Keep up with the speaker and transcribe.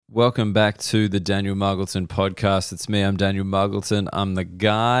Welcome back to the Daniel Muggleton podcast. It's me, I'm Daniel Muggleton. I'm the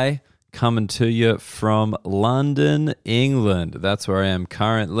guy coming to you from London, England. That's where I am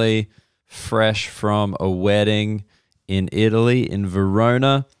currently, fresh from a wedding in Italy, in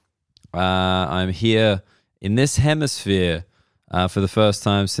Verona. I'm here in this hemisphere for the first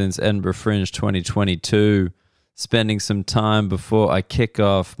time since Edinburgh Fringe 2022, spending some time before I kick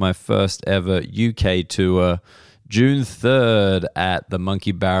off my first ever UK tour, June 3rd at the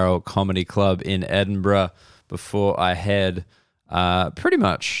Monkey Barrel Comedy Club in Edinburgh, before I head pretty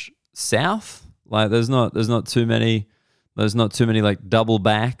much south. Like there's not too many like double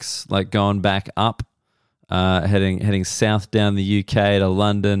backs, like going back up, heading south down the UK to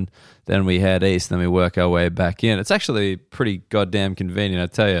London. Then we head east, then we work our way back in. It's actually pretty goddamn convenient, I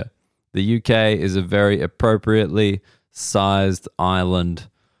tell you. The UK is a very appropriately sized island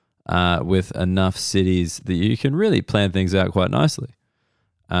with enough cities that you can really plan things out quite nicely.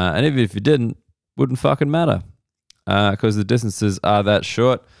 And even if you didn't, wouldn't fucking matter because the distances are that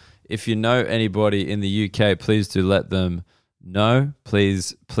short. If you know anybody in the UK, please do let them know.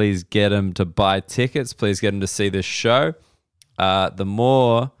 Please get them to buy tickets. Please get them to see this show. The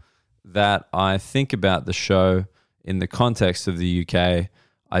more that I think about the show in the context of the UK,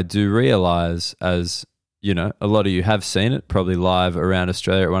 I do realize, as you know, a lot of you have seen it, probably live around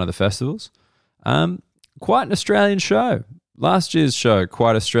Australia at one of the festivals. Quite an Australian show. Last year's show,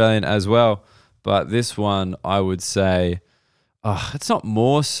 quite Australian as well. But this one, I would say, it's not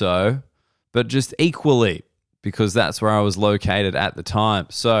more so, but just equally, because that's where I was located at the time.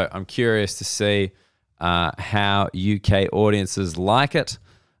 So I'm curious to see how UK audiences like it.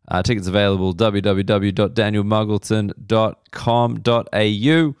 Tickets available,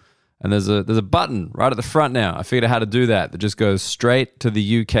 www.danielmuggleton.com.au. And there's a button right at the front now. I figured out how to do that. That just goes straight to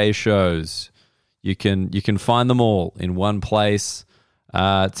the UK shows. You can find them all in one place.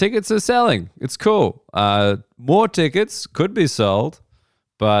 Tickets are selling. It's cool. More tickets could be sold,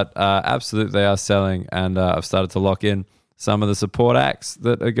 but absolutely they are selling. And I've started to lock in some of the support acts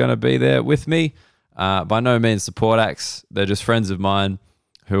that are going to be there with me. By no means support acts. They're just friends of mine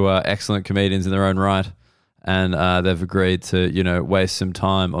who are excellent comedians in their own right. And they've agreed to, waste some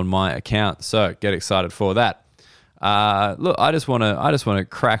time on my account. So get excited for that. Look, I just want to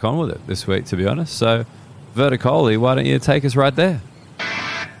crack on with it this week, to be honest. So, Verticoli, why don't you take us right there?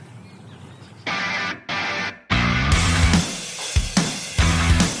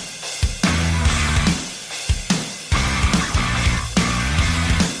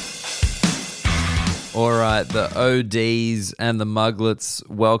 All right, the ODs and the Muglets,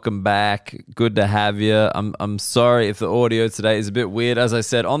 welcome back. Good to have you. I'm sorry if the audio today is a bit weird. As I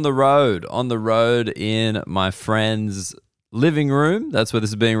said, on the road in my friend's living room. That's where this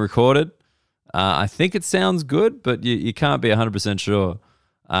is being recorded. I think it sounds good, but you can't be 100% sure.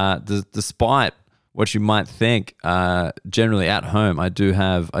 Despite what you might think, generally at home, I do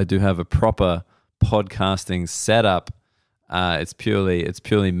have a proper podcasting setup. It's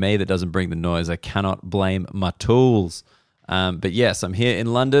purely me that doesn't bring the noise. I cannot blame my tools. But yes, I'm here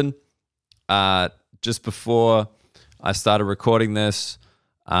in London. Just before I started recording this,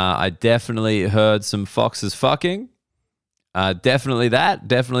 I definitely heard some foxes fucking. Definitely that.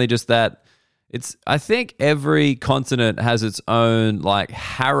 Definitely just that. I think every continent has its own like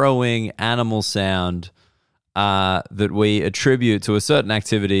harrowing animal sound that we attribute to a certain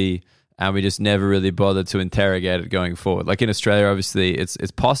activity. And we just never really bothered to interrogate it going forward. Like in Australia, obviously, it's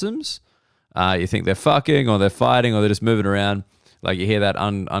possums. You think they're fucking or they're fighting or they're just moving around. Like you hear that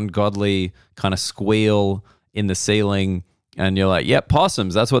ungodly kind of squeal in the ceiling and you're like, yep,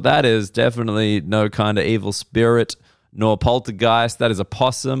 possums. That's what that is. Definitely no kind of evil spirit nor poltergeist. That is a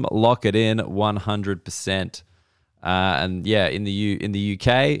possum. Lock it in 100%. And yeah, in the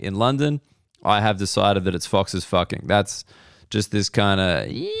UK, in London, I have decided that it's foxes fucking. That's just this kind of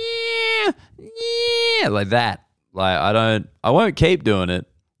yeah, like that. Like I won't keep doing it.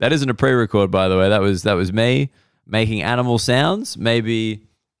 That isn't a pre-record, by the way. That was me making animal sounds. Maybe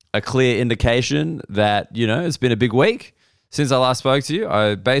a clear indication that, it's been a big week since I last spoke to you.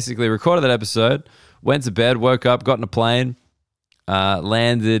 I basically recorded that episode, went to bed, woke up, got in a plane,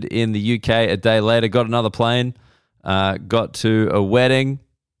 landed in the UK a day later, got another plane, got to a wedding,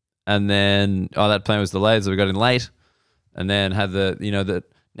 and then that plane was delayed, so we got in late. And then had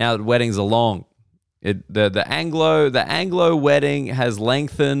now that weddings are long, the Anglo wedding has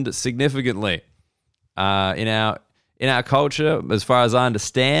lengthened significantly. In our culture, as far as I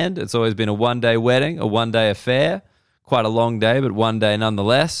understand, it's always been a one-day wedding, a one-day affair, quite a long day, but one day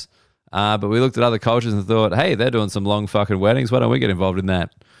nonetheless. But we looked at other cultures and thought, hey, they're doing some long fucking weddings. Why don't we get involved in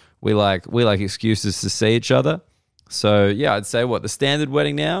that? We like excuses to see each other. So yeah, I'd say the standard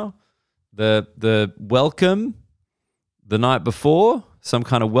wedding now, the welcome the night before, some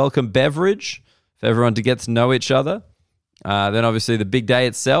kind of welcome beverage for everyone to get to know each other. Then obviously the big day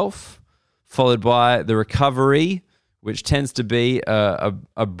itself, followed by the recovery, which tends to be a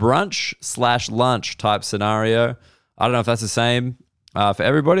brunch/lunch type scenario. I don't know if that's the same for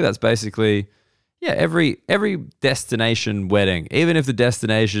everybody. That's basically, yeah, every destination wedding, even if the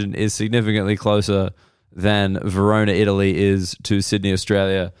destination is significantly closer than Verona, Italy is to Sydney,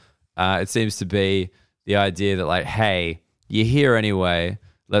 Australia, it seems to be the idea that like, hey, you're here anyway,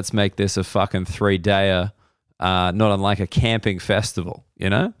 let's make this a fucking 3-dayer, not unlike a camping festival, you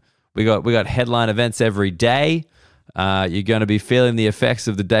know? We got headline events every day. You're going to be feeling the effects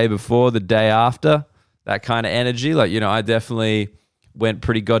of the day before, the day after, that kind of energy. Like, you know, I definitely went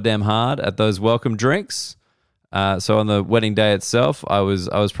pretty goddamn hard at those welcome drinks. So on the wedding day itself, I was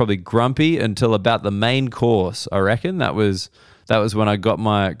probably grumpy until about the main course. I reckon that was when I got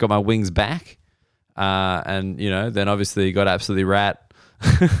my wings back, and you know, then obviously got absolutely rat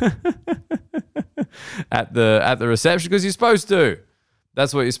at the reception because you're supposed to.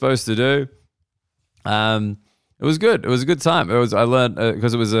 That's what you're supposed to do. It was good. It was a good time. I learned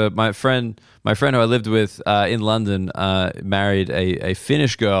because it was my friend who I lived with in London married a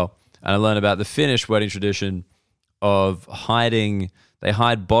Finnish girl, and I learned about the Finnish wedding tradition of they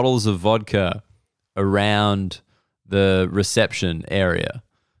hide bottles of vodka around the reception area.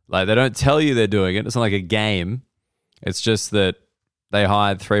 Like, they don't tell you they're doing it. It's not like a game. It's just that they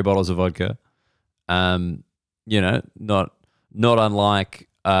hide 3 bottles of vodka. You know, not unlike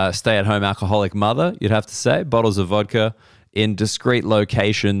stay-at-home alcoholic mother, you'd have to say. Bottles of vodka in discrete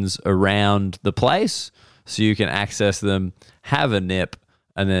locations around the place so you can access them, have a nip,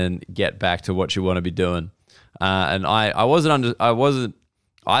 and then get back to what you want to be doing. And I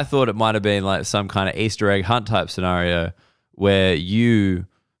thought it might have been like some kind of Easter egg hunt type scenario where you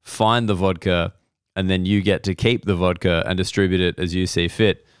find the vodka and then you get to keep the vodka and distribute it as you see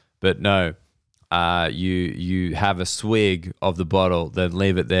fit. But no, you have a swig of the bottle, then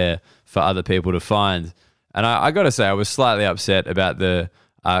leave it there for other people to find. And I got to say, I was slightly upset about the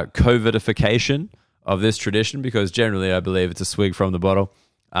COVIDification of this tradition because generally I believe it's a swig from the bottle.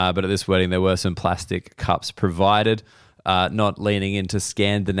 But at this wedding, there were some plastic cups provided, not leaning into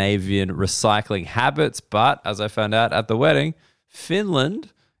Scandinavian recycling habits. But as I found out at the wedding,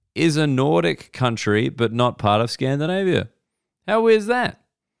 Finland is a Nordic country, but not part of Scandinavia. How weird is that?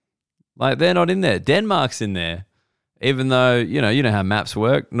 Like, they're not in there. Denmark's in there, even though, you know how maps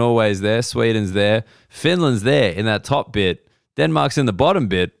work. Norway's there, Sweden's there, Finland's there in that top bit. Denmark's in the bottom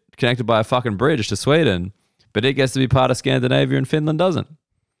bit, connected by a fucking bridge to Sweden, but it gets to be part of Scandinavia and Finland doesn't.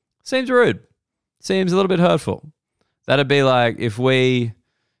 Seems rude. Seems a little bit hurtful. That'd be like if we,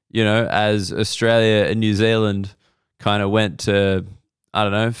 you know, as Australia and New Zealand kind of went to, I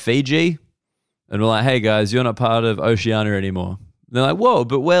don't know, Fiji, and we're like, hey guys, you're not part of Oceania anymore. And they're like, whoa,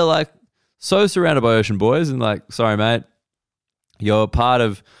 but we're like so surrounded by ocean, boys. And like, sorry, mate, you're part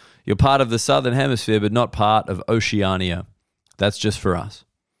of the Southern Hemisphere, but not part of Oceania. That's just for us.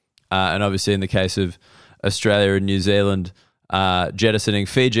 And obviously in the case of Australia and New Zealand, jettisoning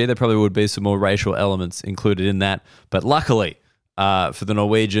Fiji, there probably would be some more racial elements included in that. But luckily for the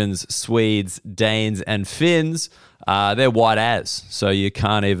Norwegians, Swedes, Danes, and Finns, they're white as, so you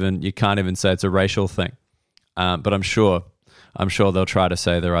can't even say it's a racial thing. But I'm sure they'll try to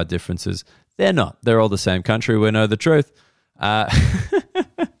say there are differences. They're not. They're all the same country. We know the truth.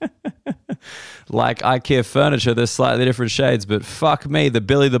 Like IKEA furniture, there's slightly different shades, but fuck me, the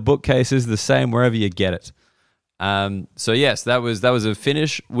Billy the bookcase is the same wherever you get it. So yes, that was a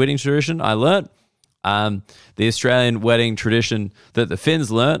Finnish wedding tradition I learnt. The Australian wedding tradition that the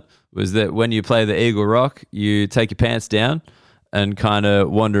Finns learnt was that when you play the Eagle Rock, you take your pants down and kind of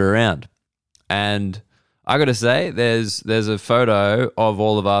wander around. And I got to say, there's a photo of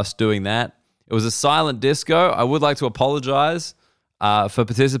all of us doing that. It was a silent disco. I would like to apologize for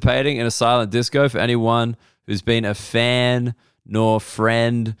participating in a silent disco for anyone who's been a fan, nor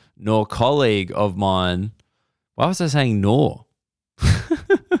friend, nor colleague of mine. Why was I saying nor?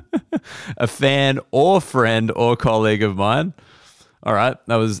 A fan or friend or colleague of mine. All right,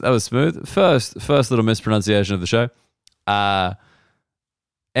 that was smooth. First little mispronunciation of the show.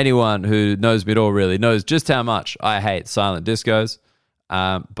 Anyone who knows me at all really knows just how much I hate silent discos.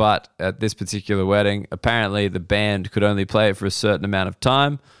 But at this particular wedding, apparently the band could only play it for a certain amount of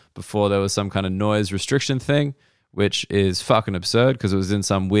time before there was some kind of noise restriction thing, which is fucking absurd because it was in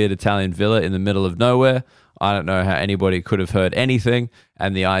some weird Italian villa in the middle of nowhere. I don't know how anybody could have heard anything.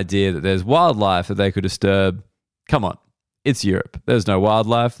 And the idea that there's wildlife that they could disturb, come on. it's Europe. There's no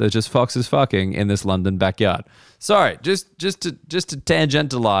wildlife. There's just foxes fucking in this London backyard. Sorry, just to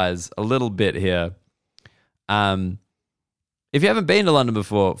tangentialize a little bit here. If you haven't been to London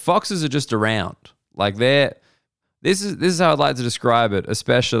before, foxes are just around. Like this is how I'd like to describe it.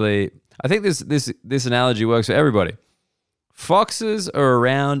 Especially, I think this analogy works for everybody. Foxes are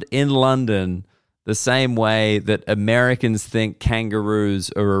around in London the same way that Americans think kangaroos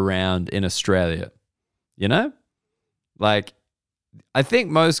are around in Australia. You know? Like, I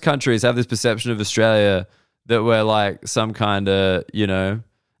think most countries have this perception of Australia that we're like some kind of,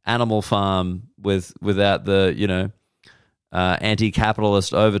 animal farm without the,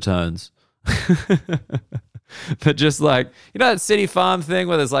 anti-capitalist overtones. But just like, that city farm thing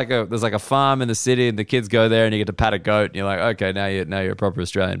where there's like a farm in the city and the kids go there and you get to pat a goat and you're like, okay, now you're a proper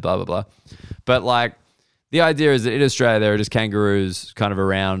Australian, blah, blah, blah. But like, the idea is that in Australia, there are just kangaroos kind of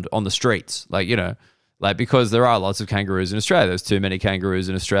around on the streets. Like, like because there are lots of kangaroos in Australia. There's too many kangaroos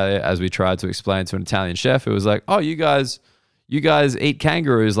in Australia, as we tried to explain to an Italian chef. It was like, oh, you guys eat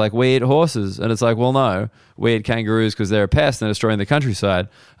kangaroos like we eat horses. And it's like, well, no, we eat kangaroos because they're a pest and they're destroying the countryside.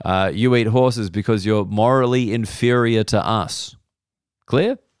 You eat horses because you're morally inferior to us.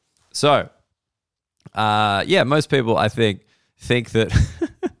 Clear? So, most people, I think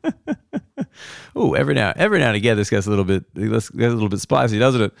that... Ooh, every now and again, this gets a little bit spicy,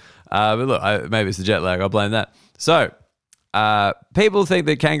 doesn't it? But look, maybe it's the jet lag. I'll blame that. So, people think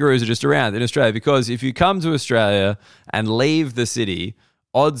that kangaroos are just around in Australia because if you come to Australia and leave the city,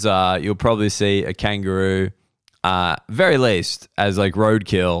 odds are you'll probably see a kangaroo, very least as like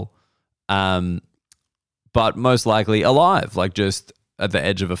roadkill, but most likely alive, like just at the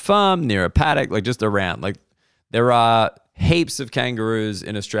edge of a farm, near a paddock, like just around. Like there are heaps of kangaroos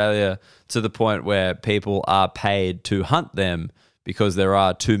in Australia to the point where people are paid to hunt them because there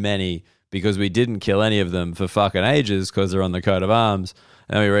are too many, because we didn't kill any of them for fucking ages because they're on the coat of arms.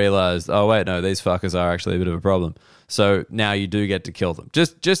 And we realized, oh, wait, no, these fuckers are actually a bit of a problem. So now you do get to kill them.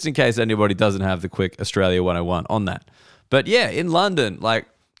 Just in case anybody doesn't have the quick Australia 101 on that. But yeah, in London, like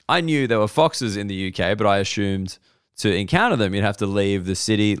I knew there were foxes in the UK, but I assumed to encounter them, you'd have to leave the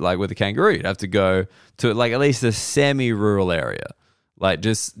city like with a kangaroo. You'd have to go to like at least a semi-rural area, like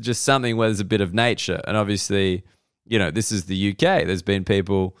just something where there's a bit of nature. And obviously, this is the UK. There's been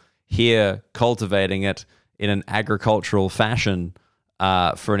people here cultivating it in an agricultural fashion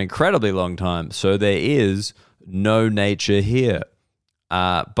for an incredibly long time. So there is no nature here.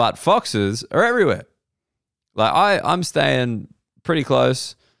 But foxes are everywhere. Like I'm staying pretty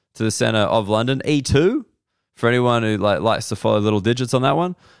close to the center of London, E2. For anyone who likes to follow little digits on that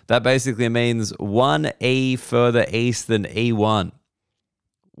one, that basically means 1 E further east than E1.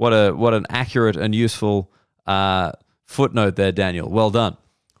 What an accurate and useful footnote there, Daniel. Well done.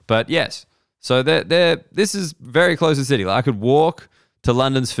 But yes, so this is very close to the city. Like I could walk to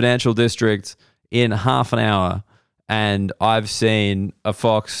London's financial district in half an hour, and I've seen a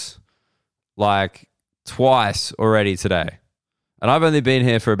fox like twice already today. And I've only been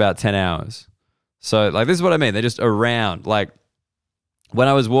here for about 10 hours. So, like, this is what I mean. They're just around. Like, when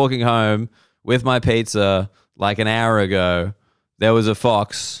I was walking home with my pizza, like, an hour ago, there was a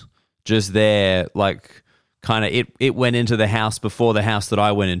fox just there, like, kind of, it went into the house before the house that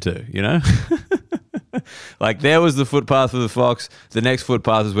I went into, Like, there was the footpath for the fox. The next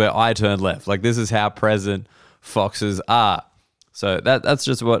footpath is where I turned left. Like, this is how present foxes are. So that's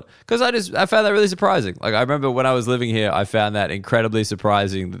just what, because I found that really surprising. Like, I remember when I was living here, I found that incredibly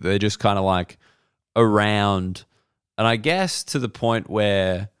surprising that they're just kind of like around. And I guess to the point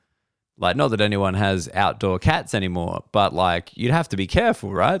where, like, not that anyone has outdoor cats anymore, but like you'd have to be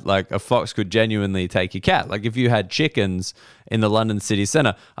careful, right? Like a fox could genuinely take your cat. Like if you had chickens in the London city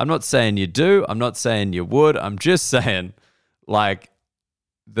centre, I'm not saying you do, I'm not saying you would, I'm just saying like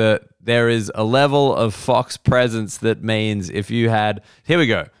there is a level of fox presence that means if you had, here we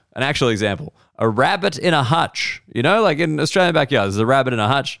go, an actual example, a rabbit in a hutch, like in Australian backyards, there's a rabbit in a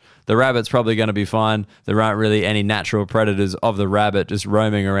hutch. The rabbit's probably going to be fine. There aren't really any natural predators of the rabbit just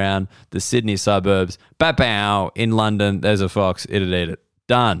roaming around the Sydney suburbs. Ba-bow, in London, there's a fox. It'd eat it.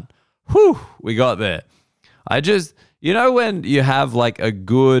 Done. Whew, we got there. When you have like a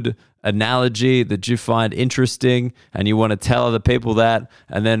good analogy that you find interesting and you want to tell other people that,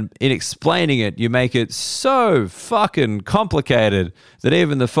 and then in explaining it, you make it so fucking complicated that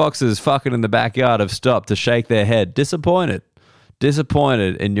even the foxes fucking in the backyard have stopped to shake their head. Disappointed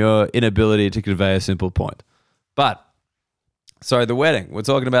in your inability to convey a simple point. But, sorry, the wedding. We're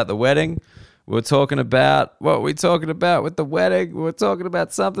talking about the wedding. We're talking about, what are we talking about with the wedding? We're talking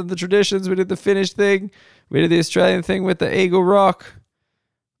about something, the traditions. We did the Finnish thing. We did the Australian thing with the Eagle Rock.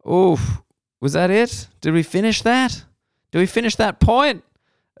 Oof. Was that it? Did we finish that? Do we finish that point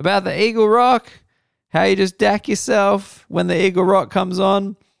about the Eagle Rock? How you just dack yourself when the Eagle Rock comes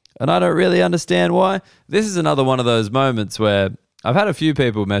on? And I don't really understand why. This is another one of those moments where I've had a few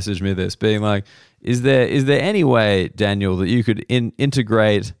people message me this, being like, is there any way, Daniel, that you could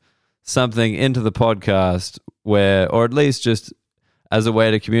integrate something into the podcast where, or at least just as a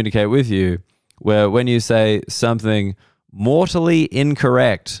way to communicate with you, where when you say something mortally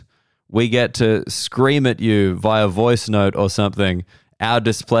incorrect, we get to scream at you via voice note or something, our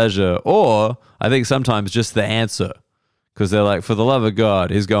displeasure, or I think sometimes just the answer. Because they're like, for the love of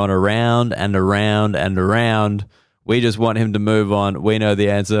God, he's going around and around and around. We just want him to move on. We know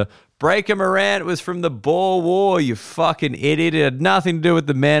the answer. Breaker Morant was from the Boer War, you fucking idiot. It had nothing to do with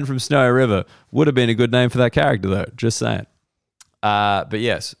the man from Snowy River. Would have been a good name for that character, though. Just saying. But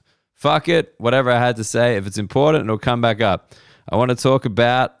yes, fuck it. Whatever I had to say, if it's important, it'll come back up. I want to talk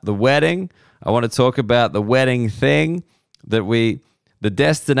about the wedding. I want to talk about the wedding thing the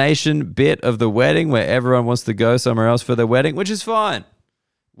destination bit of the wedding where everyone wants to go somewhere else for their wedding, which is fine.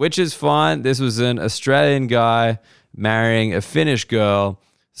 This was an Australian guy marrying a Finnish girl.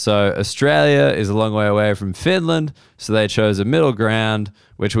 So Australia is a long way away from Finland, so they chose a middle ground,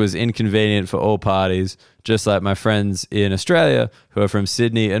 which was inconvenient for all parties, just like my friends in Australia who are from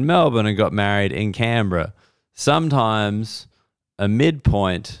Sydney and Melbourne and got married in Canberra. Sometimes a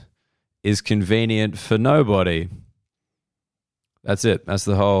midpoint is convenient for nobody. That's it. That's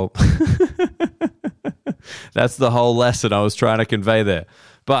the whole that's the whole lesson I was trying to convey there.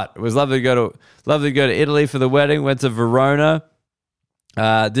 But it was lovely to go to Italy for the wedding. Went to Verona.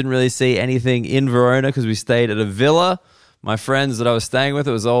 Didn't really see anything in Verona because we stayed at a villa. My friends that I was staying with,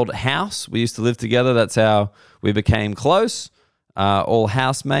 it was an old house. We used to live together. That's how we became close. All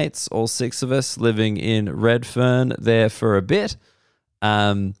housemates, all 6 of us living in Redfern there for a bit.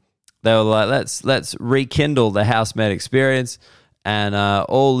 They were like, let's rekindle the housemate experience and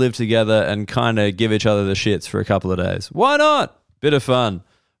all live together and kind of give each other the shits for a couple of days. Why not? Bit of fun.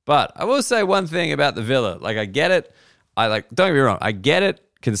 But I will say one thing about the villa. Like, I get it. Don't get me wrong. I get it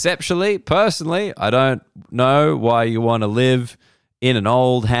conceptually. Personally, I don't know why you want to live in an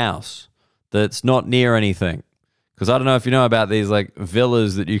old house that's not near anything. Because I don't know if you know about these like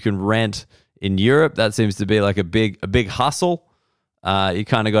villas that you can rent in Europe. That seems to be like a big hustle. You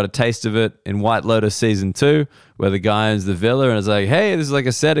kind of got a taste of it in White Lotus season 2, where the guy owns the villa and it's like, hey, this is like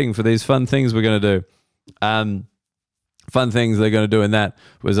a setting for these fun things we're going to do. Fun things they're going to do in that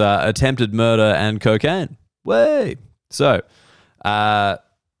was attempted murder and cocaine. Way. So, I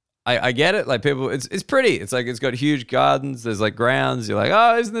get it. Like, people, it's pretty. It's like, it's got huge gardens. There's like grounds. You're like,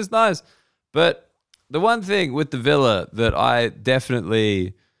 oh, isn't this nice? But the one thing with the villa that I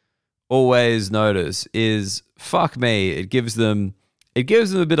definitely always notice is, fuck me, it gives them a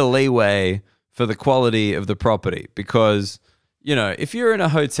bit of leeway for the quality of the property. Because, you know, if you're in a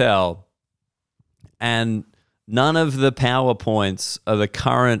hotel and none of the PowerPoints are the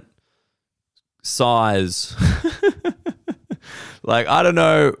current size, like, I don't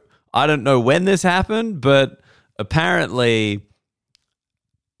know when this happened, but apparently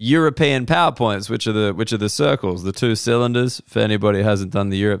European PowerPoints, which are the circles, the 2 cylinders, for anybody who hasn't done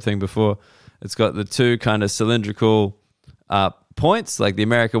the Europe thing before, it's got the 2 kind of cylindrical points. Like, the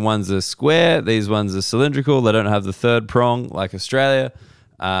American ones are square, these ones are cylindrical. They don't have the 3rd prong like Australia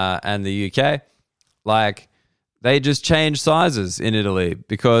and the UK. Like, they just changed sizes in Italy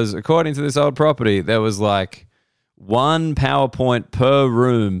because according to this old property, there was like 1 PowerPoint per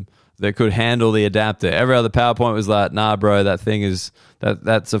room that could handle the adapter. Every other PowerPoint was like, nah, bro, that thing is,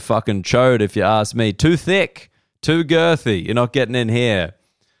 that's a fucking chode if you ask me. Too thick, too girthy. You're not getting in here.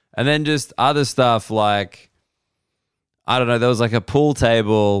 And then just other stuff like, I don't know, there was like a pool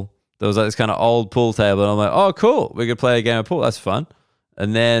table. There was like this kind of old pool table. And I'm like, oh, cool. We could play a game of pool. That's fun.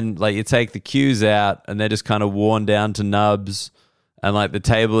 And then like you take the cues out and they're just kind of worn down to nubs. And like the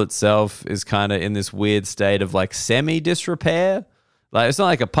table itself is kind of in this weird state of like semi-disrepair. Like, it's not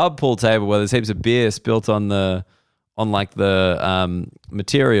like a pub pool table where there's heaps of beer spilt on the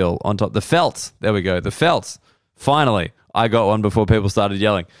material on top. The felt. There we go. The felt. Finally, I got one before people started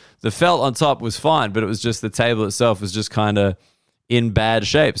yelling. The felt on top was fine, but it was just the table itself was just kind of in bad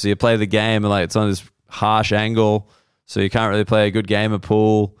shape. So you play the game and like it's on this harsh angle. So you can't really play a good game of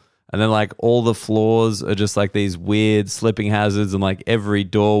pool. And then like all the floors are just like these weird slipping hazards, and like every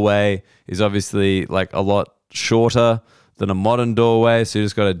doorway is obviously like a lot shorter than a modern doorway. So you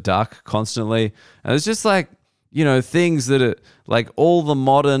just got to duck constantly. And it's just like, you know, things that are like all the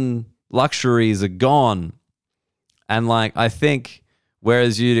modern luxuries are gone. And like, I think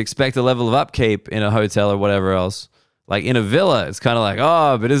whereas you'd expect a level of upkeep in a hotel or whatever else, like in a villa, it's kind of like,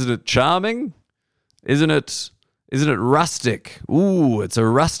 oh, but isn't it charming? Isn't it Isn't it rustic? Ooh, it's a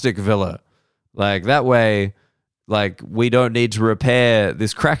rustic villa. Like that way, like we don't need to repair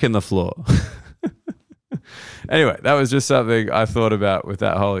this crack in the floor. Anyway, that was just something I thought about with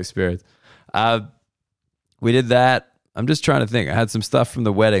that whole experience. We did that. I'm just trying to think. I had some stuff from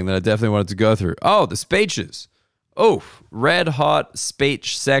the wedding that I definitely wanted to go through. Oh, the speeches. Oh, red hot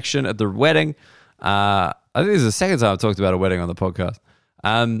speech section at the wedding. I think this is the second time I've talked about a wedding on the podcast.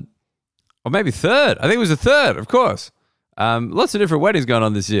 Or maybe third. I think it was the third, of course. Lots of different weddings going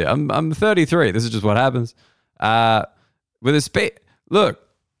on this year. I'm 33. This is just what happens. With a speech. Look,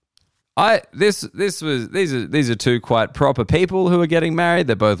 these are two quite proper people who are getting married.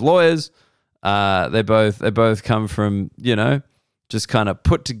 They're both lawyers. They both come from, just kind of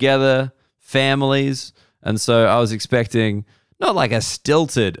put together families. And so I was expecting not like a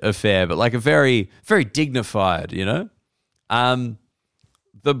stilted affair, but like a very, very dignified,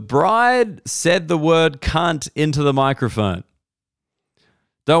 The bride said the word cunt into the microphone.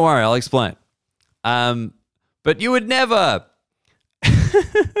 Don't worry, I'll explain. But you would never,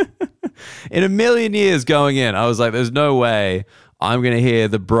 in a million years going in, I was like, there's no way I'm going to hear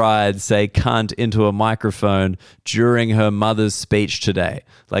the bride say cunt into a microphone during her mother's speech today.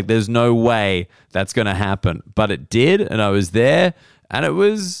 Like, there's no way that's going to happen. But it did, and I was there, and it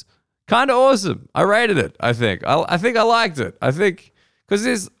was kind of awesome. I rated it, I think. I think I liked it. I think,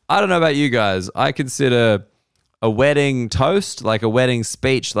 because I don't know about you guys, I consider a wedding toast, like a wedding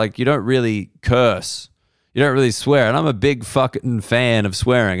speech, like you don't really curse. You don't really swear. And I'm a big fucking fan of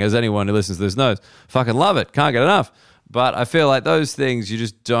swearing, as anyone who listens to this knows. Fucking love it. Can't get enough. But I feel like those things you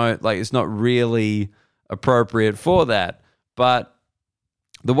just don't, like, it's not really appropriate for that. But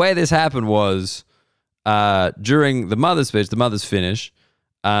the way this happened was during the mother's speech, the mother's finish,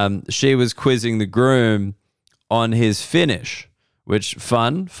 she was quizzing the groom on his finish, which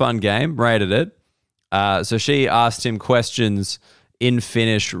fun game, rated it. So she asked him questions in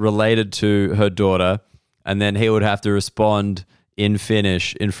Finnish related to her daughter, and then he would have to respond in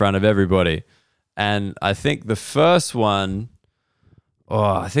Finnish in front of everybody. And I think the first one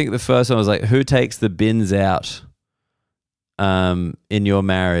was like, who takes the bins out in your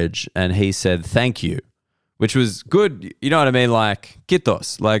marriage? And he said, thank you, which was good. You know what I mean? Like,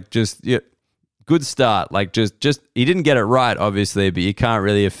 kiitos, like just, yeah, good start. Like just he didn't get it right, obviously, but you can't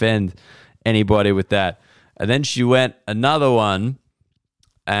really offend anybody with that. And then she went another one,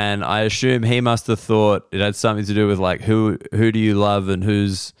 and I assume he must have thought it had something to do with like who do you love and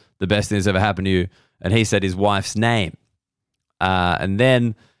who's the best thing that's ever happened to you. And he said his wife's name. And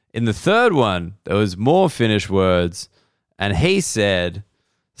then in the third one, there was more Finnish words, and he said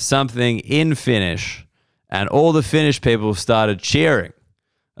something in Finnish, and all the Finnish people started cheering.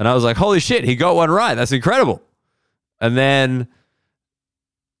 And I was like, holy shit, he got one right. That's incredible. And then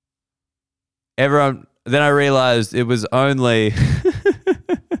then I realized it was only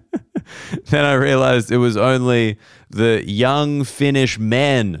the young Finnish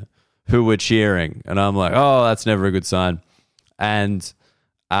men who were cheering. And I'm like, oh, that's never a good sign. And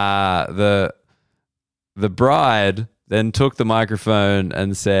the bride then took the microphone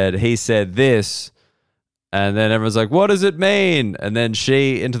and said, he said this. And then everyone's like, what does it mean? And then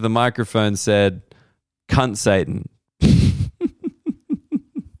she, into the microphone, said, cunt Satan.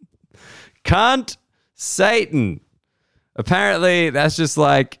 Cunt Satan. Apparently, that's just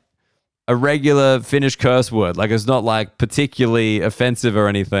like a regular Finnish curse word. Like, it's not like particularly offensive or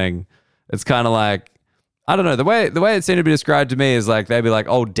anything. It's kind of like, I don't know. The way it seemed to be described to me is like, they'd be like,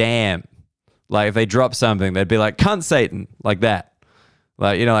 oh, damn. Like, if they drop something, they'd be like, cunt Satan. Like that.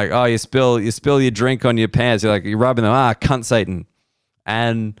 Like, like, oh, you spill your drink on your pants. You're rubbing them. Cunt Satan.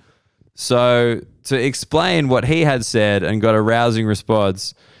 And so to explain what he had said and got a rousing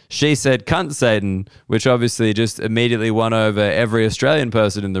response, she said cunt Satan, which obviously just immediately won over every Australian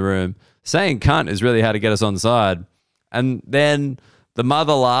person in the room. Saying cunt is really how to get us on side. And then the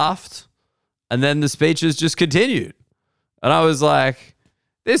mother laughed, and then the speeches just continued. And I was like,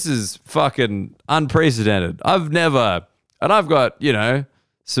 this is fucking unprecedented. I've got,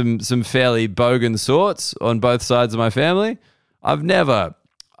 some fairly bogan sorts on both sides of my family. I've never,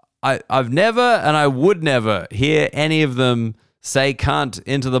 and I would never hear any of them say cunt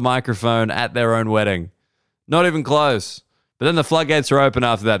into the microphone at their own wedding. Not even close. But then the floodgates are open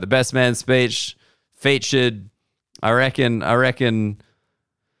after that. The best man speech featured, I reckon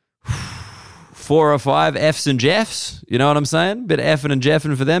 4 or 5 F's and Jeffs. You know what I'm saying? Bit of effing and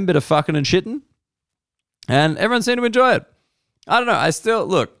jeffing for them, bit of fucking and shitting. And everyone seemed to enjoy it. I don't know.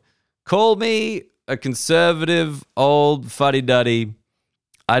 Look, call me a conservative old fuddy-duddy.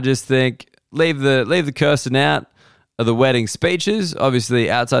 I just think leave the cursing out of the wedding speeches, obviously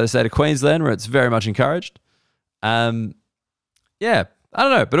outside the state of Queensland where it's very much encouraged. Yeah, I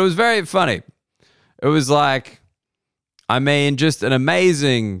don't know, but it was very funny. It was like, I mean, just an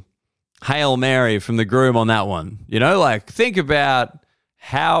amazing Hail Mary from the groom on that one. You know, like, think about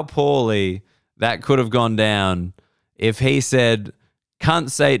how poorly that could have gone down if he said,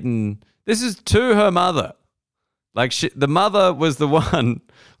 cunt Satan, this is to her mother. Like, the mother was the one,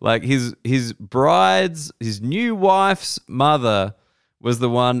 like, his new wife's mother was the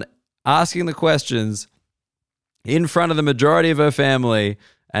one asking the questions in front of the majority of her family,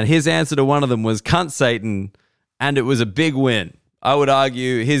 and his answer to one of them was cunt Satan, and it was a big win. I would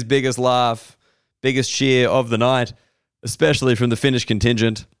argue his biggest laugh, biggest cheer of the night, especially from the Finnish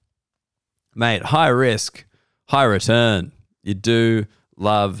contingent. Mate, high risk, high return. You do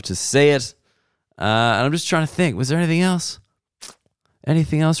love to see it. And I'm just trying to think, was there anything else?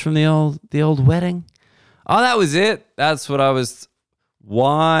 Anything else from the old wedding? Oh, that was it. That's what I was...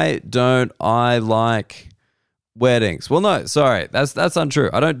 Why don't I like weddings? Well, no, sorry. That's untrue.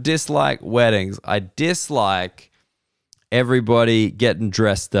 I don't dislike weddings. I dislike everybody getting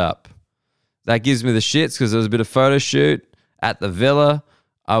dressed up. That gives me the shits because there was a bit of photo shoot at the villa.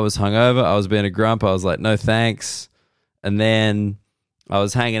 I was hungover. I was being a grump. I was like, no thanks. And then I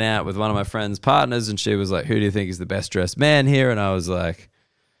was hanging out with one of my friend's partners, and she was like, who do you think is the best dressed man here? And I was like,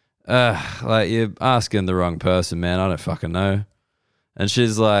 you're asking the wrong person, man. I don't fucking know. And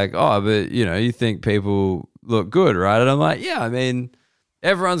she's like, oh, but, you know, you think people look good, right? And I'm like, yeah, I mean,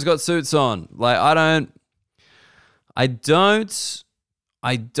 everyone's got suits on. Like, I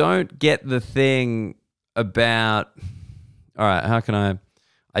don't get the thing about, all right, how can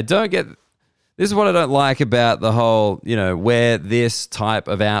I don't get, this is what I don't like about the whole, you know, wear this type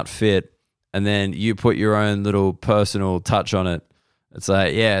of outfit and then you put your own little personal touch on it. It's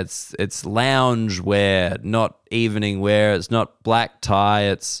like, yeah, it's lounge wear, not evening wear. It's not black tie.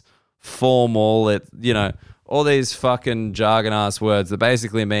 It's formal. It, you know, all these fucking jargon ass words that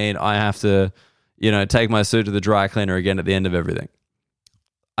basically mean I have to, you know, take my suit to the dry cleaner again at the end of everything.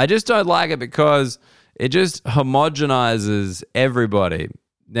 I just don't like it because it just homogenizes everybody.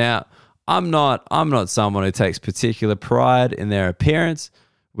 Now, I'm not someone who takes particular pride in their appearance,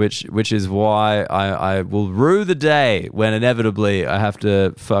 which is why I will rue the day when inevitably I have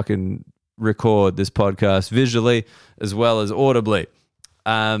to fucking record this podcast visually as well as audibly.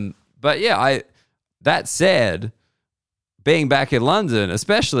 But yeah, that said, being back in London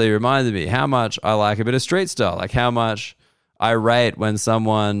especially reminded me how much I like a bit of street style, like how much I rate when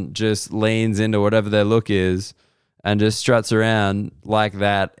someone just leans into whatever their look is and just struts around like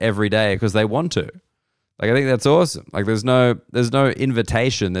that every day because they want to. Like, I think that's awesome. Like, there's no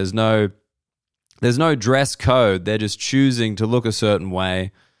invitation. There's no dress code. They're just choosing to look a certain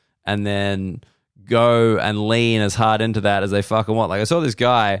way and then go and lean as hard into that as they fucking want. Like, I saw this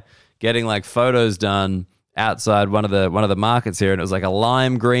guy getting like photos done outside one of the markets here, and it was like a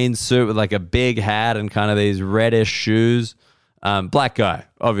lime green suit with like a big hat and kind of these reddish shoes. Black guy,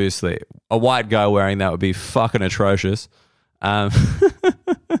 obviously. A white guy wearing that would be fucking atrocious.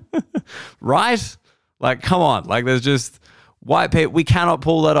 Right? Like, come on. Like, there's just white people. We cannot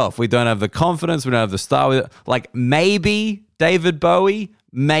pull that off. We don't have the confidence. We don't have the style. Like, maybe David Bowie,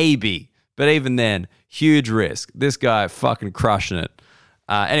 maybe. But even then, huge risk. This guy fucking crushing it.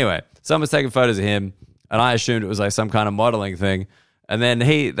 Anyway, someone's taking photos of him, and I assumed it was like some kind of modeling thing. And then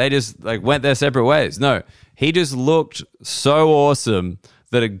they just like went their separate ways. No, he just looked so awesome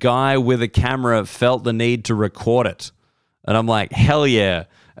that a guy with a camera felt the need to record it. And I'm like, hell yeah.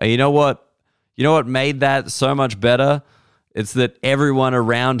 And you know what? You know what made that so much better? It's that everyone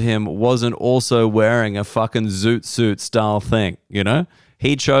around him wasn't also wearing a fucking zoot suit style thing, you know?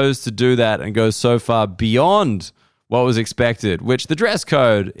 He chose to do that and go so far beyond what was expected, which the dress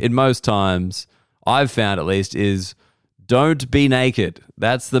code in most times, I've found at least, is don't be naked.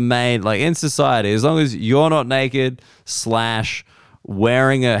 That's the main, like in society, as long as you're not naked /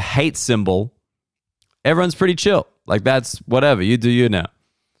 wearing a hate symbol, everyone's pretty chill. Like, that's whatever, you do you now.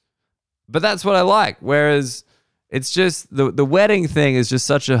 But that's what I like. Whereas it's just the wedding thing is just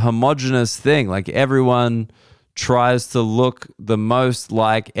such a homogenous thing. Like, everyone tries to look the most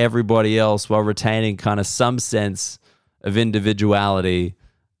like everybody else while retaining kind of some sense of individuality.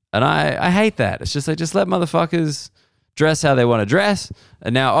 And I hate that. It's just like, just let motherfuckers dress how they want to dress.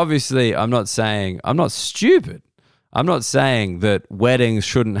 And now, obviously, I'm not stupid. I'm not saying that weddings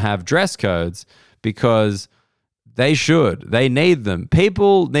shouldn't have dress codes, because they should. They need them.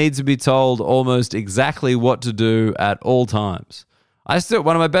 People need to be told almost exactly what to do at all times.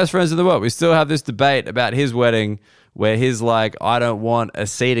 One of my best friends in the world, we still have this debate about his wedding where he's like, I don't want a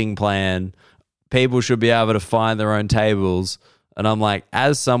seating plan. People should be able to find their own tables. And I'm like,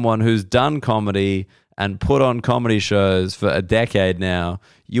 as someone who's done comedy and put on comedy shows for a decade now,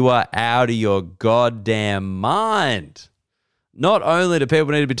 you are out of your goddamn mind. Not only do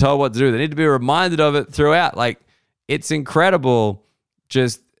people need to be told what to do, they need to be reminded of it throughout. Like, it's incredible.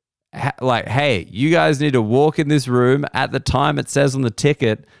 Just like, hey, you guys need to walk in this room at the time it says on the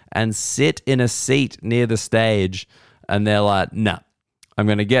ticket and sit in a seat near the stage. And they're like, nah, I'm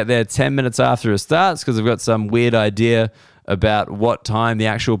going to get there 10 minutes after it starts because I've got some weird idea about what time the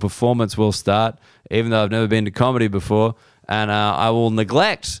actual performance will start, even though I've never been to comedy before. And I will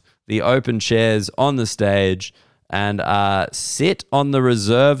neglect the open chairs on the stage and sit on the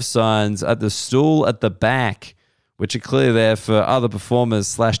reserve signs at the stool at the back, which are clearly there for other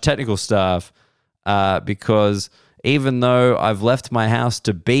performers / technical staff, because even though I've left my house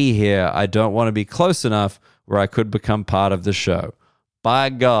to be here, I don't want to be close enough where I could become part of the show. By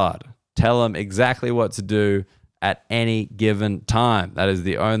God, tell them exactly what to do at any given time. That is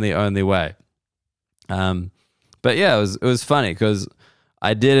the only way. But yeah, it was funny because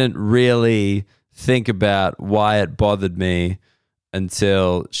I didn't really think about why it bothered me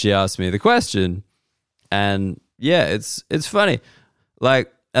until she asked me the question. And yeah, it's funny.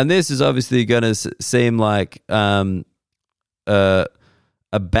 Like, and this is obviously going to seem like a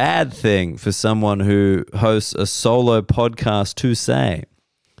bad thing for someone who hosts a solo podcast to say.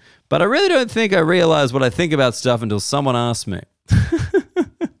 But I really don't think I realize what I think about stuff until someone asks me.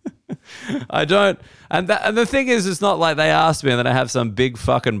 I don't. And the thing is, it's not like they ask me and then I have some big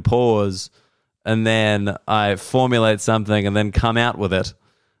fucking pause and then I formulate something and then come out with it.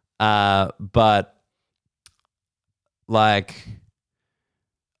 But like,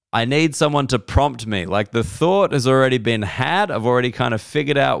 I need someone to prompt me. Like, the thought has already been had. I've already kind of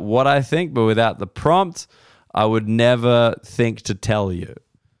figured out what I think, but without the prompt, I would never think to tell you.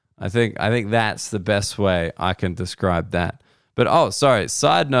 I think that's the best way I can describe that. But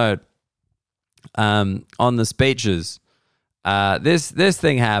side note, on the speeches, this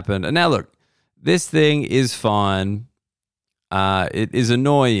thing happened. And now look, this thing is fine. It is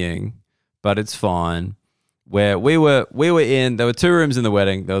annoying, but it's fine. Where we were in, there were two rooms in the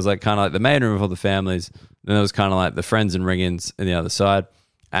wedding. There was like kind of like the main room of all the families. Then there was kind of like the friends and ring-ins in the other side.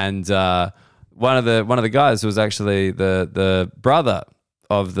 And one of the guys was actually the brother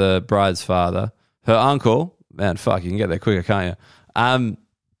of the bride's father, her uncle. Man, fuck, you can get there quicker, can't you?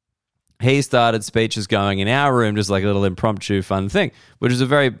 He started speeches going in our room, just like a little impromptu fun thing, which is a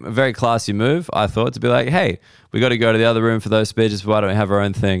very, very classy move, I thought, to be like, hey, we got to go to the other room for those speeches. Why don't we have our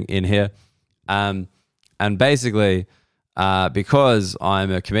own thing in here? And basically, because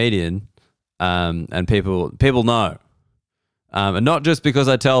I'm a comedian, and people know, and not just because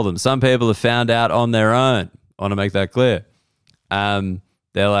I tell them. Some people have found out on their own. I want to make that clear.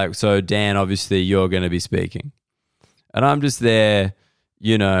 They're like, so Dan, obviously you're going to be speaking. And I'm just there,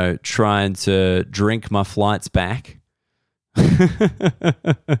 you know, trying to drink my flights back.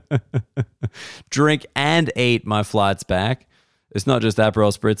 Drink and eat my flights back. It's not just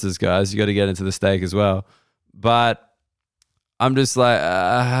Aperol spritzers, guys. You got to get into the steak as well. But I'm just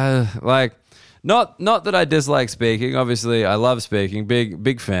like not that I dislike speaking. Obviously, I love speaking.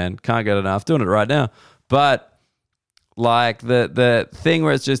 Big fan. Can't get enough. Doing it right now. But like the thing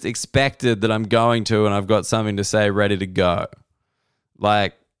where it's just expected that I'm going to and I've got something to say ready to go.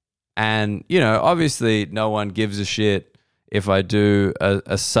 Like, and you know, obviously no one gives a shit if I do a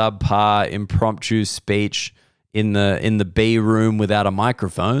subpar impromptu speech in the B room without a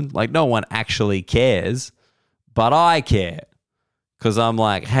microphone. Like, no one actually cares, but I care because I'm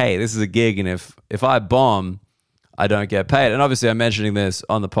like, hey, this is a gig, and if I bomb, I don't get paid. And obviously I'm mentioning this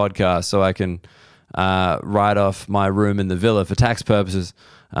on the podcast so I can write off my room in the villa for tax purposes.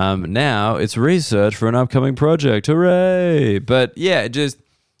 Now it's research for an upcoming project. Hooray. But yeah,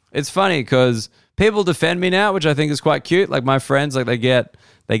 it's funny because people defend me now, which I think is quite cute. Like my friends, like they get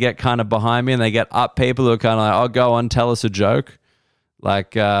kind of behind me and they get up people who are kind of like, oh, go on, tell us a joke.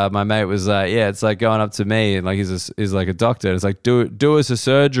 Like my mate was like, yeah, it's like going up to me and like he's like a doctor. And it's like, do us a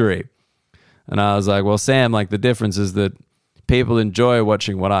surgery. And I was like, well, Sam, like the difference is that people enjoy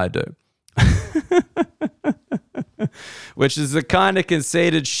watching what I do. Which is the kind of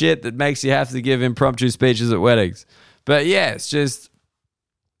conceited shit that makes you have to give impromptu speeches at weddings. But yeah, it's just,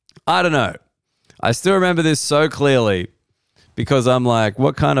 I don't know. I still remember this so clearly because I'm like,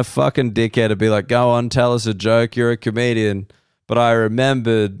 what kind of fucking dickhead to be like, go on, tell us a joke, you're a comedian. But I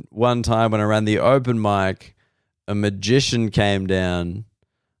remembered one time when I ran the open mic, a magician came down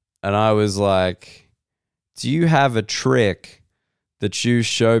and I was like, do you have a trick that you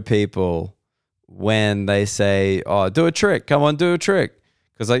show people when they say, oh, do a trick, come on, do a trick?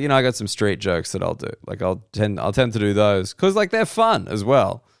 Because like, I got some street jokes that I'll do. Like I'll tend to do those because like they're fun as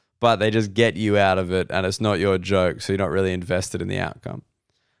well. but they just get you out of it, and it's not your joke, so you're not really invested in the outcome.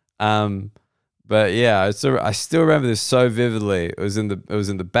 But yeah, I still remember this so vividly. It was in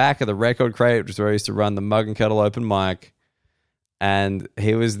the back of the record crate, which is where I used to run the Mug and Kettle open mic, and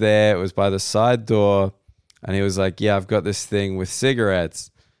he was there. It was by the side door, and he was like, "Yeah, I've got this thing with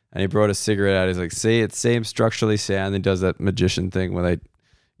cigarettes," and he brought a cigarette out. He's like, "See, it seems structurally sound." He does that magician thing where they,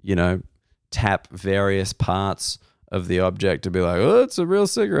 tap various parts of the object to be like, "Oh, it's a real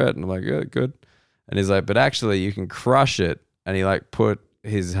cigarette." And I'm like, "Oh, good." And he's like, "But actually, you can crush it." And he like put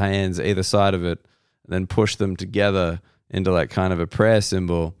his hands either side of it and then push them together into like kind of a prayer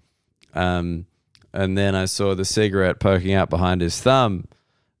symbol. And then I saw the cigarette poking out behind his thumb.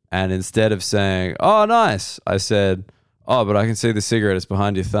 And instead of saying, "Oh, nice," I said, "Oh, but I can see the cigarette is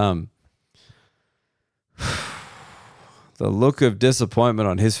behind your thumb." The look of disappointment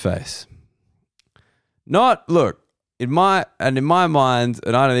on his face. In my mind,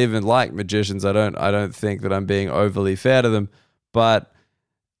 and I don't even like magicians. I don't think that I'm being overly fair to them, but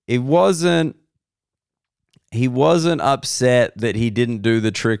he wasn't upset that he didn't do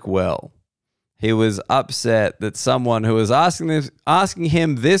the trick well. He was upset that someone who was asking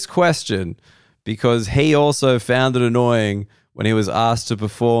him this question, because he also found it annoying when he was asked to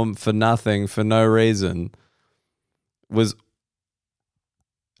perform for nothing, for no reason, was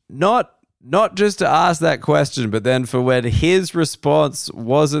not just to ask that question, but then for when his response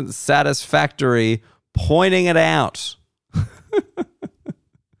wasn't satisfactory, pointing it out.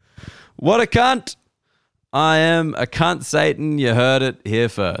 What a cunt. I am a cunt, Satan. You heard it here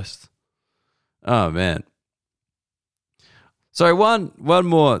first. Oh, man. Sorry, one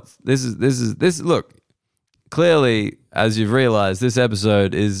more. This is look, clearly, as you've realized, this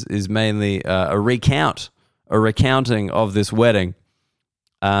episode is mainly a recounting of this wedding.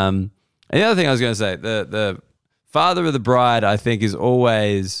 And the other thing I was going to say, the father of the bride, I think, is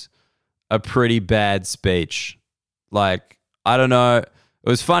always a pretty bad speech. Like, I don't know. It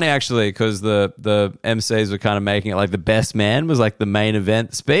was funny, actually, because the MCs were kind of making it like the best man was like the main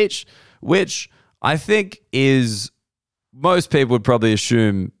event speech, which I think is, most people would probably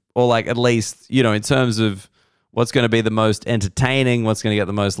assume, or like at least, in terms of what's going to be the most entertaining, what's going to get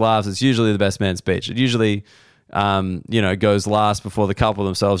the most laughs, it's usually the best man speech. It usually, goes last before the couple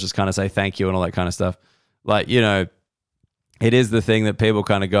themselves just kind of say thank you and all that kind of stuff. Like, it is the thing that people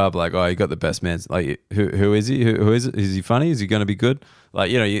kind of go up like, "Oh, you got the best man." Like, who is he? Who is it? Is he funny? Is he going to be good? Like,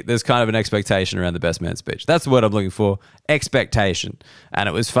 there's kind of an expectation around the best man speech. That's the word I'm looking for. Expectation. And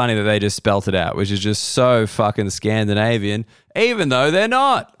it was funny that they just spelt it out, which is just so fucking Scandinavian, even though they're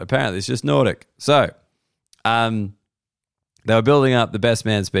not. Apparently, it's just Nordic. So, they were building up the best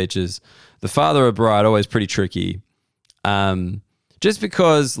man speeches. The father of bride, always pretty tricky. Just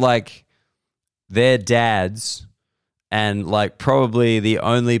because, like, their dads, and like probably the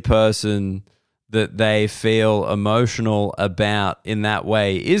only person that they feel emotional about in that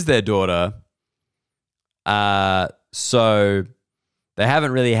way is their daughter. So they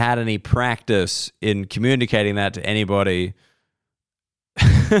haven't really had any practice in communicating that to anybody.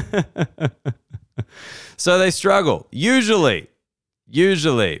 So they struggle, usually.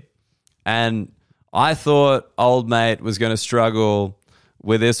 And I thought old mate was going to struggle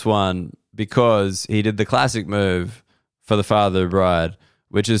with this one because he did the classic move for the father of the bride,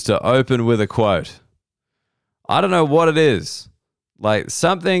 which is to open with a quote. I don't know what it is. Like,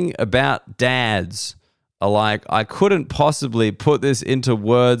 something about dads are like, I couldn't possibly put this into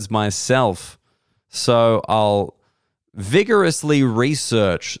words myself, so I'll vigorously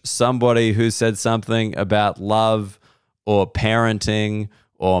research somebody who said something about love or parenting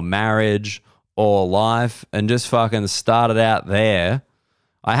or marriage or life and just fucking started out there.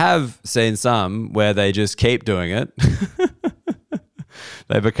 I have seen some where they just keep doing it.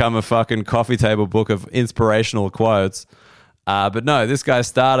 They become a fucking coffee table book of inspirational quotes. But no, this guy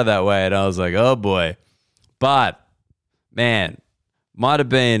started that way and I was like, oh boy. But man, might have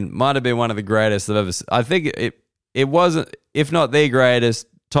been one of the greatest I've ever seen. I think it wasn't, if not the greatest,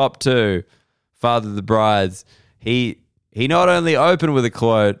 top two father of the brides. He not only opened with a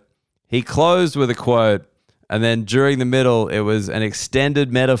quote, he closed with a quote. And then during the middle, it was an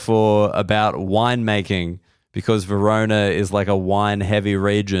extended metaphor about winemaking because Verona is like a wine-heavy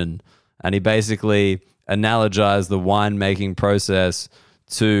region. And he basically analogized the winemaking process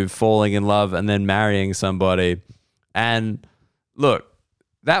to falling in love and then marrying somebody. And look,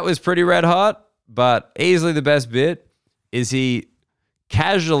 that was pretty red hot, but easily the best bit is he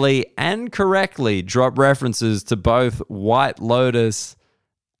casually and correctly dropped references to both White Lotus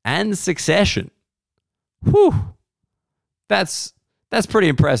and Succession. Whew. That's pretty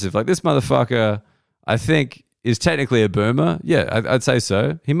impressive. Like, this motherfucker, I think is technically a boomer. Yeah, I'd say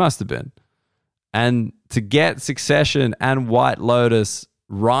so. He must have been. And to get Succession and White Lotus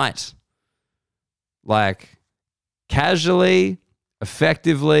right, like casually,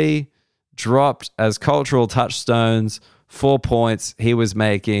 effectively dropped as cultural touchstones, 4 points he was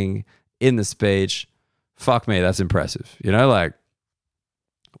making in the speech. Fuck me, that's impressive. You know, like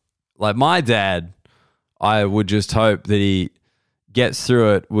my dad, I would just hope that he gets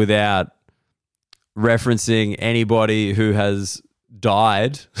through it without referencing anybody who has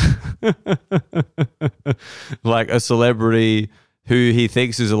died, like a celebrity who he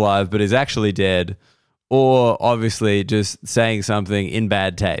thinks is alive but is actually dead, or obviously just saying something in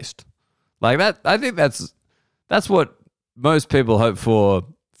bad taste. Like that, I think that's what most people hope for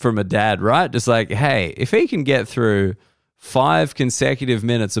from a dad, right? Just like, hey, if he can get through 5 consecutive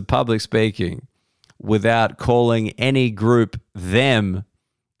minutes of public speaking without calling any group them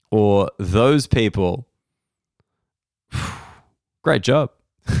or those people, great job.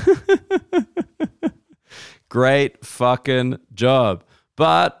 Great fucking job.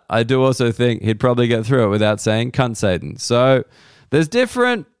 But I do also think he'd probably get through it without saying cunt Satan. So there's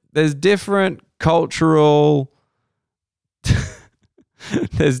different cultural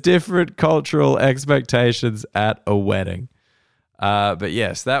there's different cultural expectations at a wedding. But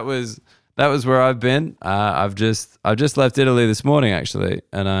yes, that was where I've been. I've just left Italy this morning actually,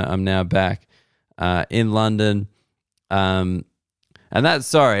 and I'm now back in London. And that's,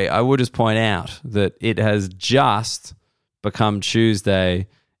 sorry, I will just point out that it has just become Tuesday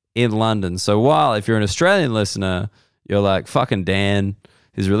in London. So while if you're an Australian listener, you're like, fucking Dan,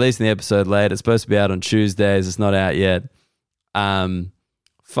 he's releasing the episode late. It's supposed to be out on Tuesdays. It's not out yet.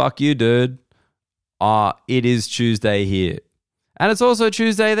 Fuck you, dude. It is Tuesday here. And it's also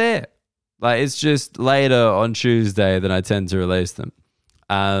Tuesday there. Like, it's just later on Tuesday than I tend to release them.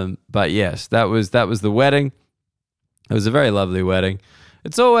 But yes, that was the wedding. It was a very lovely wedding.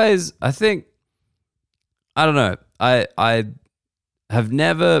 It's always, I think, I don't know. I have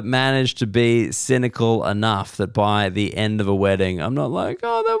never managed to be cynical enough that by the end of a wedding, I'm not like,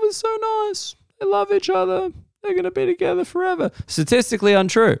 oh, that was so nice. They love each other. They're going to be together forever. Statistically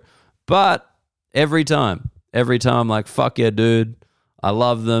untrue. But every time I'm like, fuck yeah, dude. I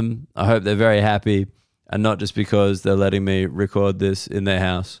love them. I hope they're very happy. And not just because they're letting me record this in their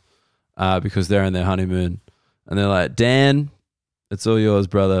house because they're on their honeymoon. And they're like, Dan, it's all yours,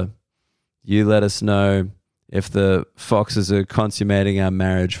 brother. You let us know if the foxes are consummating our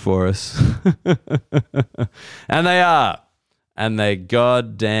marriage for us. And they are. And they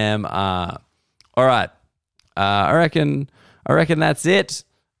goddamn are. All right. I reckon that's it.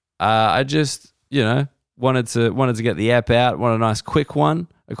 I just, wanted to get the app out. Want a nice quick one,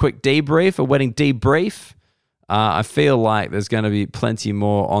 a quick debrief, a wedding debrief. I feel like there's going to be plenty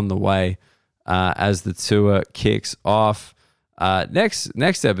more on the way as the tour kicks off.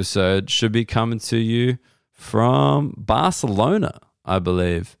 Next episode should be coming to you from Barcelona, I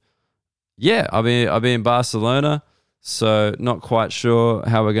believe. Yeah, I'll be in Barcelona, so not quite sure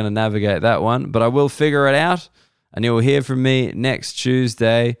how we're going to navigate that one, but I will figure it out, and you will hear from me next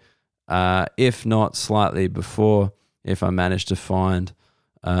Tuesday, if not slightly before, if I manage to find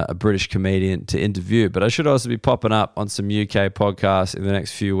a British comedian to interview. But I should also be popping up on some UK podcasts in the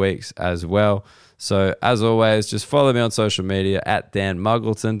next few weeks as well. So as always, just follow me on social media at Dan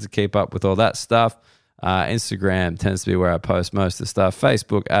Muggleton to keep up with all that stuff. Instagram tends to be where I post most of the stuff.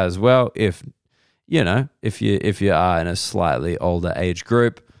 Facebook as well, if you are in a slightly older age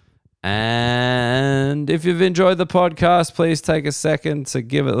group. And if you've enjoyed the podcast, please take a second to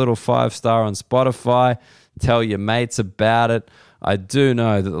give it a little 5-star on Spotify. Tell your mates about it. I do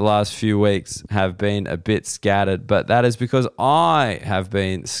know that the last few weeks have been a bit scattered, but that is because I have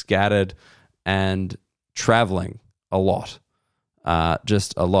been scattered and traveling a lot.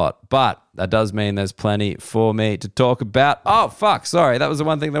 Just a lot. But that does mean there's plenty for me to talk about. Oh, fuck. Sorry. That was the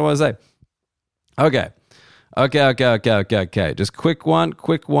one thing that I want to say. Okay. Just quick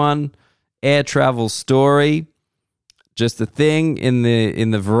one. Air travel story. Just a thing in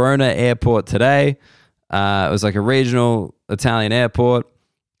the Verona airport today. It was like a regional Italian airport.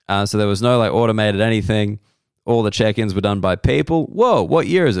 So there was no like automated anything. All the check-ins were done by people. Whoa, what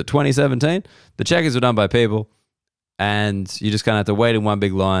year is it? 2017? The check-ins were done by people. And you just kind of had to wait in one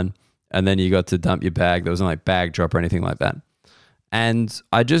big line. And then you got to dump your bag. There wasn't like bag drop or anything like that. And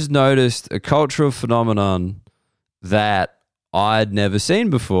I just noticed a cultural phenomenon that I'd never seen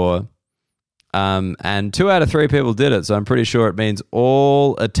before. And 2 out of 3 people did it. So I'm pretty sure it means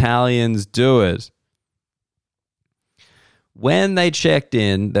all Italians do it. When they checked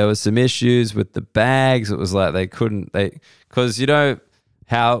in, there was some issues with the bags. It was like because you know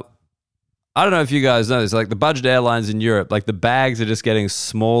how I don't know if you guys know this, like the budget airlines in Europe, like the bags are just getting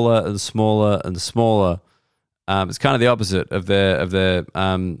smaller and smaller and smaller. It's kind of the opposite of their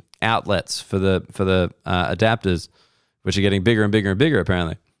outlets for the adapters, which are getting bigger and bigger and bigger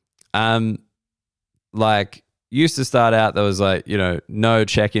apparently. Like used to start out, there was like, no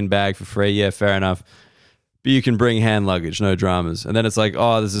check-in bag for free. Yeah, fair enough. But you can bring hand luggage, no dramas. And then it's like,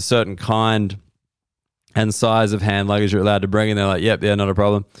 oh, there's a certain kind and size of hand luggage you're allowed to bring. And they're like, yep, yeah, not a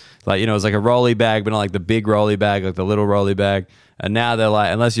problem. Like, it's like a rolly bag, but not like the big rolly bag, like the little rolly bag. And now they're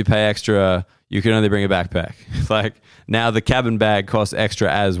like, unless you pay extra, you can only bring a backpack. Like now the cabin bag costs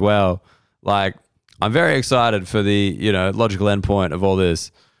extra as well. Like I'm very excited for the, logical endpoint of all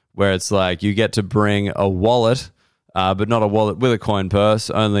this, where it's like you get to bring a wallet, but not a wallet with a coin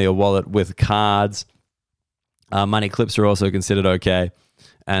purse, only a wallet with cards. Money clips are also considered okay.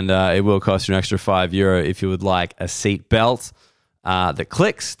 And it will cost you an extra €5 if you would like a seat belt that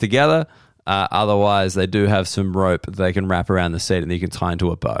clicks together. Otherwise, they do have some rope that they can wrap around the seat and you can tie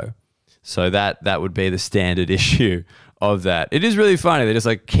into a bow. So that would be the standard issue of that. It is really funny. They just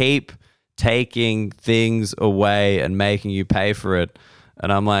like keep taking things away and making you pay for it.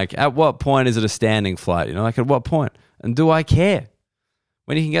 And I'm like, at what point is it a standing flight? Like at what point? And do I care?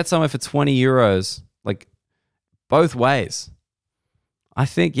 When you can get somewhere for €20, like both ways. I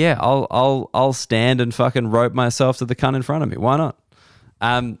think, yeah, I'll stand and fucking rope myself to the cunt in front of me. Why not?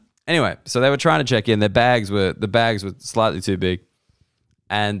 Anyway, so they were trying to check in. The bags were slightly too big,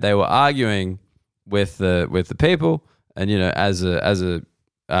 and they were arguing with the people. And as a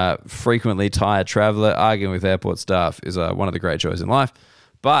frequently tired traveler, arguing with airport staff is one of the great joys in life.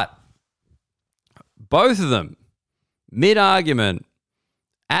 But both of them, mid-argument,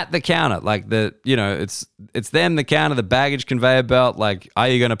 at the counter, like it's them, the counter, the baggage conveyor belt, like, are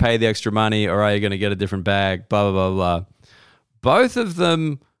you going to pay the extra money or are you going to get a different bag? Blah, blah, blah, blah. Both of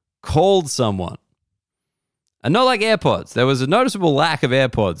them called someone. And not like AirPods. There was a noticeable lack of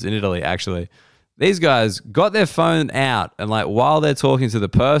AirPods in Italy, actually. These guys got their phone out and like while they're talking to the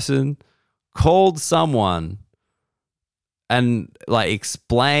person, called someone and like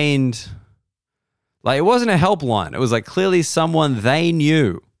explained. Like, it wasn't a helpline. It was, like, clearly someone they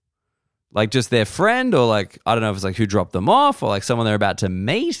knew. Like, just their friend or, like, I don't know if it's, like, who dropped them off or, like, someone they're about to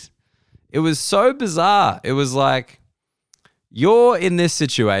meet. It was so bizarre. It was like, you're in this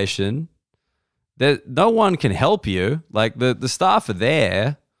situation. No one can help you. Like, the staff are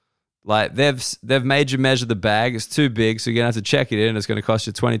there. Like, they've made you measure the bag. It's too big, so you're going to have to check it in. It's going to cost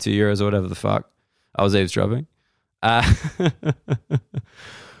you €22 or whatever the fuck. I was eavesdropping.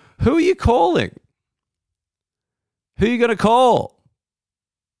 Who are you calling? Who are you going to call?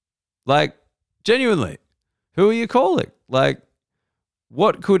 Like, genuinely, who are you calling? Like,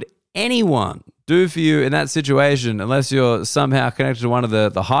 what could anyone do for you in that situation unless you're somehow connected to one of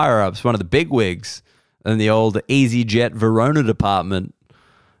the higher-ups, one of the bigwigs in the old EasyJet Verona department?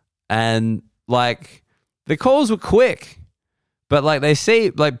 And, like, the calls were quick, but, like,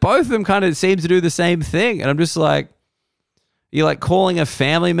 both of them kind of seem to do the same thing. And I'm just like, you're like calling a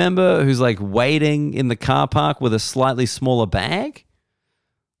family member who's like waiting in the car park with a slightly smaller bag.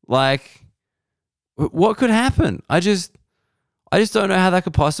 Like, what could happen? I just don't know how that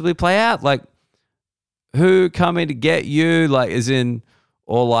could possibly play out. Like, who coming to get you? Like, as in,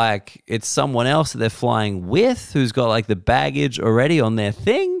 or like it's someone else that they're flying with who's got like the baggage already on their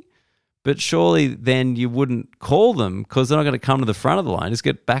thing. But surely then you wouldn't call them because they're not going to come to the front of the line. Just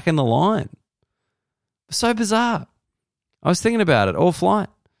get back in the line. So bizarre. I was thinking about it all flight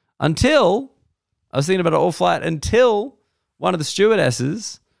until one of the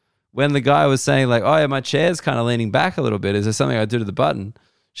stewardesses, when the guy was saying like, oh yeah, my chair's kind of leaning back a little bit. Is there something I do to the button?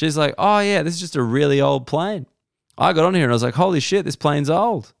 She's like, oh yeah, this is just a really old plane. I got on here and I was like, holy shit, this plane's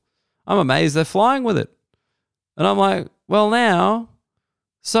old. I'm amazed they're flying with it. And I'm like, well now,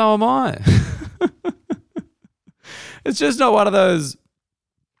 so am I. It's just not one of those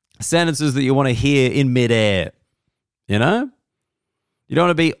sentences that you want to hear in midair. You know? You don't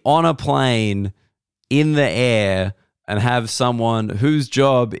want to be on a plane in the air and have someone whose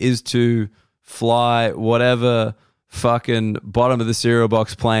job is to fly whatever fucking bottom of the cereal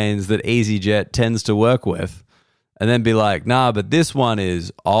box planes that EasyJet tends to work with, and then be like, nah, but this one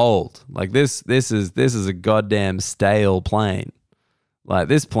is old. Like this is a goddamn stale plane. Like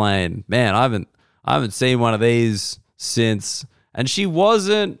this plane, man, I haven't seen one of these since. And she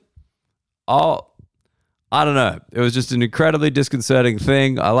wasn't. Oh, I don't know. It was just an incredibly disconcerting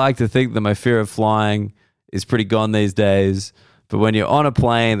thing. I like to think that my fear of flying is pretty gone these days. But when you're on a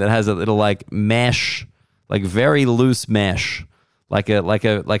plane that has a little like mesh, like very loose mesh, like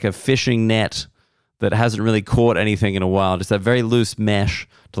a fishing net that hasn't really caught anything in a while. Just that very loose mesh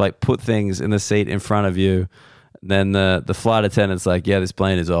to like put things in the seat in front of you. Then the flight attendant's like, yeah, this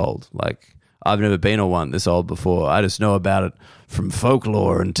plane is old. Like, I've never been on one this old before. I just know about it from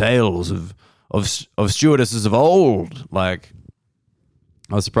folklore and tales of stewardesses of old. Like,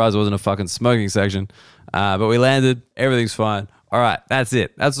 I was surprised it wasn't a fucking smoking section. But we landed. Everything's fine. All right, that's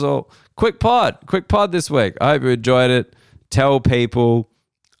it. That's all. Quick pod this week. I hope you enjoyed it. Tell people.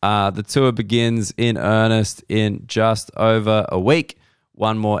 The tour begins in earnest in just over a week.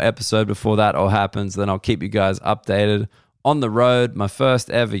 One more episode before that all happens. Then I'll keep you guys updated on the road. My first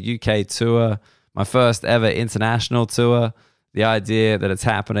ever UK tour. My first ever international tour. The idea that it's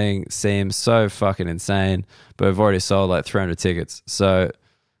happening seems so fucking insane. But we've already sold like 300 tickets. So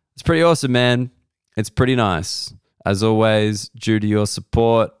it's pretty awesome, man. It's pretty nice. As always, due to your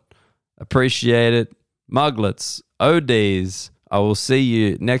support. Appreciate it. Muglets. ODs. I will see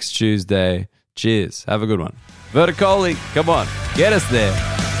you next Tuesday. Cheers. Have a good one. Verticoli, come on. Get us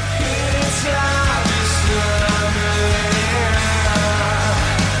there.